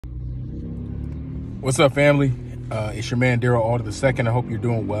What's up, family? It's your man, Daryl Alder II. I hope you're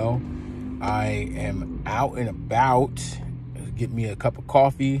doing well. I am out and about. Get me a cup of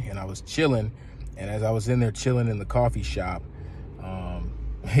coffee, and I was chilling. And as I was in there chilling in the coffee shop,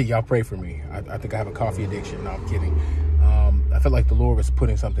 y'all pray for me. I think I have a coffee addiction. No, I'm kidding. I felt like the Lord was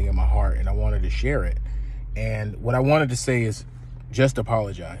putting something in my heart, and I wanted to share it. And what I wanted to say is just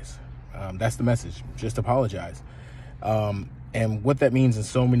apologize. That's the message. Just apologize. And what that means in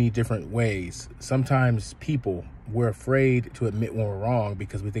so many different ways. Sometimes we're afraid to admit when we're wrong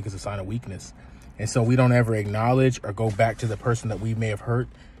because we think it's a sign of weakness. And so we don't ever acknowledge or go back to the person that we may have hurt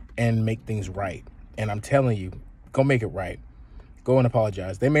and make things right. And I'm telling you, go make it right. Go and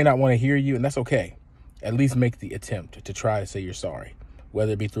apologize. They may not want to hear you, and that's okay. At least make the attempt to try to say you're sorry,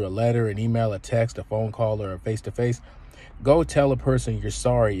 whether it be through a letter, an email, a text, a phone call, or a face-to-face. Go tell a person you're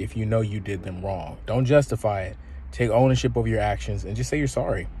sorry if you know you did them wrong. Don't justify it. Take ownership over your actions and just say you're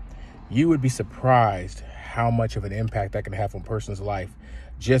sorry. You would be surprised how much of an impact that can have on a person's life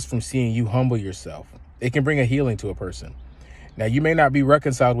just from seeing you humble yourself. It can bring a healing to a person. Now, you may not be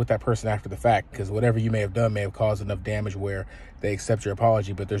reconciled with that person after the fact because whatever you may have done may have caused enough damage where they accept your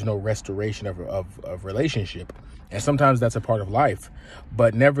apology, but there's no restoration of relationship. And sometimes that's a part of life.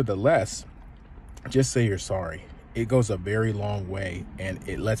 But nevertheless, just say you're sorry. It goes a very long way, and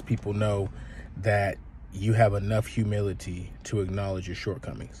it lets people know that you have enough humility to acknowledge your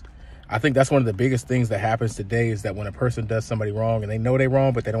shortcomings. I think that's one of the biggest things that happens today is that when a person does somebody wrong and they know they're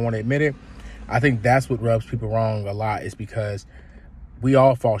wrong, but they don't want to admit it, I think that's what rubs people wrong a lot, is because we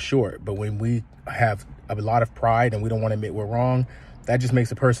all fall short. But when we have a lot of pride and we don't want to admit we're wrong, that just makes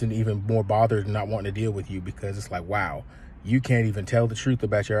a person even more bothered and not wanting to deal with you, because it's like, wow, you can't even tell the truth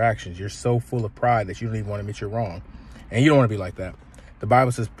about your actions. You're so full of pride that you don't even want to admit you're wrong. And you don't want to be like that. The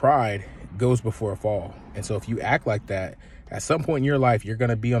Bible says pride goes before a fall. And so if you act like that, at some point in your life, you're going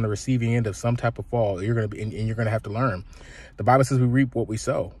to be on the receiving end of some type of fall. You're going to be, and you're going to have to learn. The Bible says we reap what we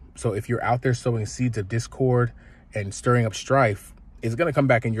sow. So if you're out there sowing seeds of discord and stirring up strife, it's going to come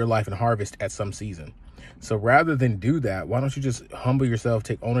back in your life and harvest at some season. So rather than do that, why don't you just humble yourself,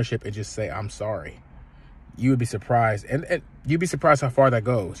 take ownership, and just say, I'm sorry. You would be surprised. And you'd be surprised how far that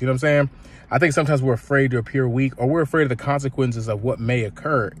goes. You know what I'm saying? I think sometimes we're afraid to appear weak, or we're afraid of the consequences of what may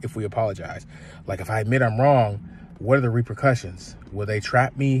occur if we apologize. Like, if I admit I'm wrong, what are the repercussions? Will they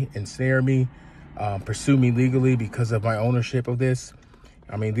trap me, ensnare me, pursue me legally because of my ownership of this?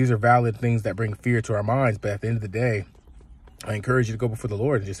 I mean, these are valid things that bring fear to our minds. But at the end of the day, I encourage you to go before the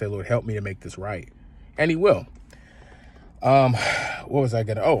Lord and just say, Lord, help me to make this right. And he will. What was I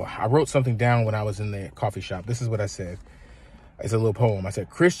gonna? Oh, I wrote something down when I was in the coffee shop. This is what I said. It's a little poem. I said,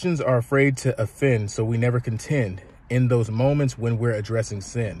 Christians are afraid to offend, so we never contend in those moments when we're addressing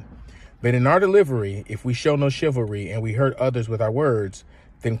sin. But in our delivery, if we show no chivalry and we hurt others with our words,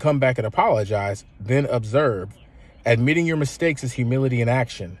 then come back and apologize, then observe. Admitting your mistakes is humility in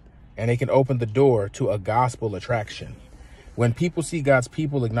action, and it can open the door to a gospel attraction. When people see God's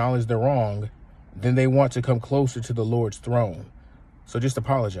people acknowledge their wrong, then they want to come closer to the Lord's throne. So just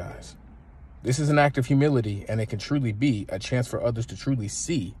apologize. This is an act of humility, and it can truly be a chance for others to truly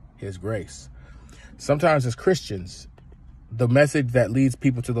see his grace. Sometimes as Christians, the message that leads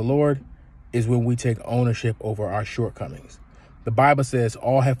people to the Lord is when we take ownership over our shortcomings. The Bible says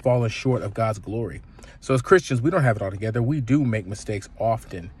all have fallen short of God's glory. So as Christians, we don't have it all together. We do make mistakes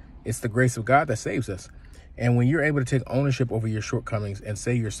often. It's the grace of God that saves us. And when you're able to take ownership over your shortcomings and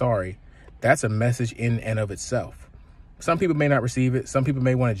say you're sorry, that's a message in and of itself. Some people may not receive it. Some people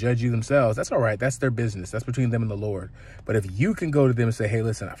may want to judge you themselves. That's all right. That's their business. That's between them and the Lord. But if you can go to them and say, hey,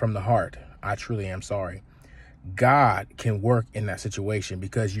 listen, from the heart, I truly am sorry. God can work in that situation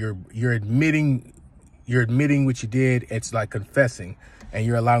because you're admitting what you did. It's like confessing, and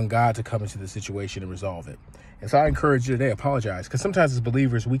you're allowing God to come into the situation and resolve it. And so I encourage you today, apologize, because sometimes as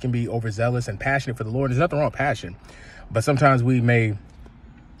believers, we can be overzealous and passionate for the Lord. There's nothing wrong with passion, but sometimes we may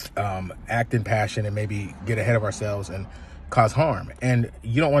act in passion and maybe get ahead of ourselves and cause harm. And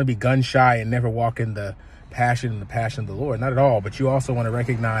you don't want to be gun shy and never walk in the passion of the Lord. Not at all. But you also want to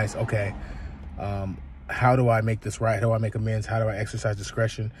recognize, okay, how do I make this right? How do I make amends? How do I exercise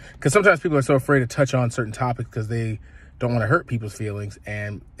discretion? Because sometimes people are so afraid to touch on certain topics because they don't want to hurt people's feelings.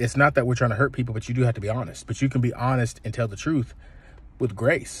 And it's not that we're trying to hurt people, but you do have to be honest. But you can be honest and tell the truth with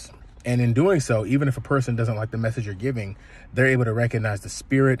grace. And in doing so, even if a person doesn't like the message you're giving, they're able to recognize the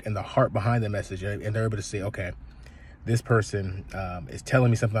spirit and the heart behind the message. And they're able to say, okay, this person is telling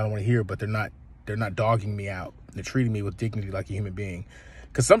me something I don't want to hear, but they're not dogging me out. They're treating me with dignity like a human being.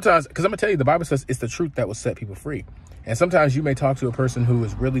 Because I'm going to tell you, the Bible says it's the truth that will set people free. And sometimes you may talk to a person who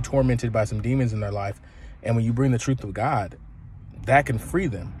is really tormented by some demons in their life. And when you bring the truth of God, that can free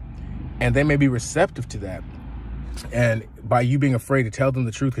them. And they may be receptive to that. And by you being afraid to tell them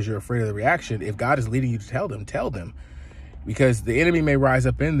the truth because you're afraid of the reaction, if God is leading you to tell them. Because the enemy may rise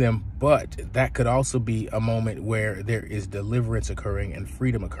up in them, but that could also be a moment where there is deliverance occurring and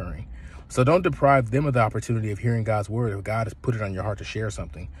freedom occurring. So don't deprive them of the opportunity of hearing God's word. If God has put it on your heart to share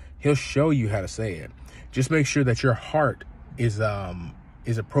something, he'll show you how to say it. Just make sure that your heart is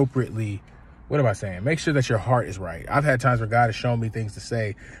appropriately, what am I saying? Make sure that your heart is right. I've had times where God has shown me things to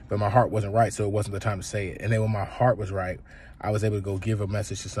say, but my heart wasn't right, so it wasn't the time to say it. And then when my heart was right, I was able to go give a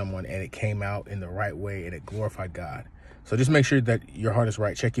message to someone, and it came out in the right way, and it glorified God. So just make sure that your heart is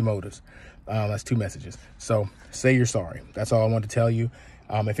right. Check your motives. That's 2 messages. So say you're sorry. That's all I want to tell you.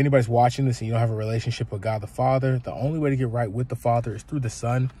 If anybody's watching this and you don't have a relationship with God the Father, the only way to get right with the Father is through the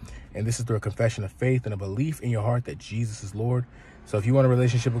Son. And this is through a confession of faith and a belief in your heart that Jesus is Lord. So if you want a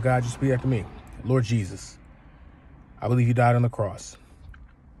relationship with God, just speak after me. Lord Jesus, I believe you died on the cross.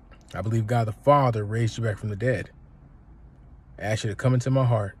 I believe God the Father raised you back from the dead. I ask you to come into my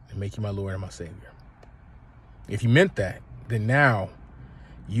heart and make you my Lord and my Savior. If you meant that, then now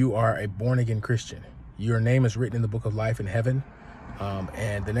you are a born-again Christian. Your name is written in the book of life in heaven.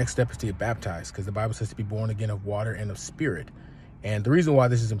 And the next step is to get baptized, because the Bible says to be born again of water and of spirit. And the reason why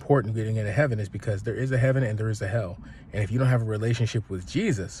this is important, getting into heaven, is because there is a heaven and there is a hell. And if you don't have a relationship with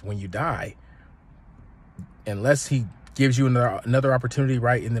Jesus when you die, unless he gives you another opportunity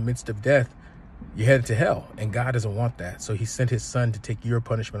right in the midst of death, you're headed to hell. And God doesn't want that. So he sent his son to take your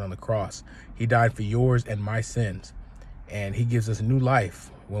punishment on the cross. He died for yours and my sins. And he gives us new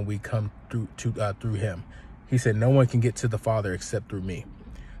life when we come through him. He said, no one can get to the Father except through me.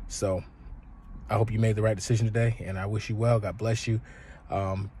 So I hope you made the right decision today, and I wish you well. God bless you.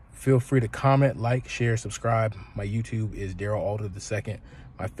 Feel free to comment, like, share, subscribe. My YouTube is Daryl Alder II.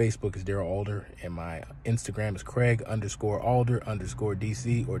 My Facebook is Daryl Alder, and my Instagram is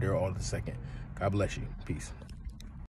Craig_Alder_DC or Daryl Alder II. God bless you. Peace.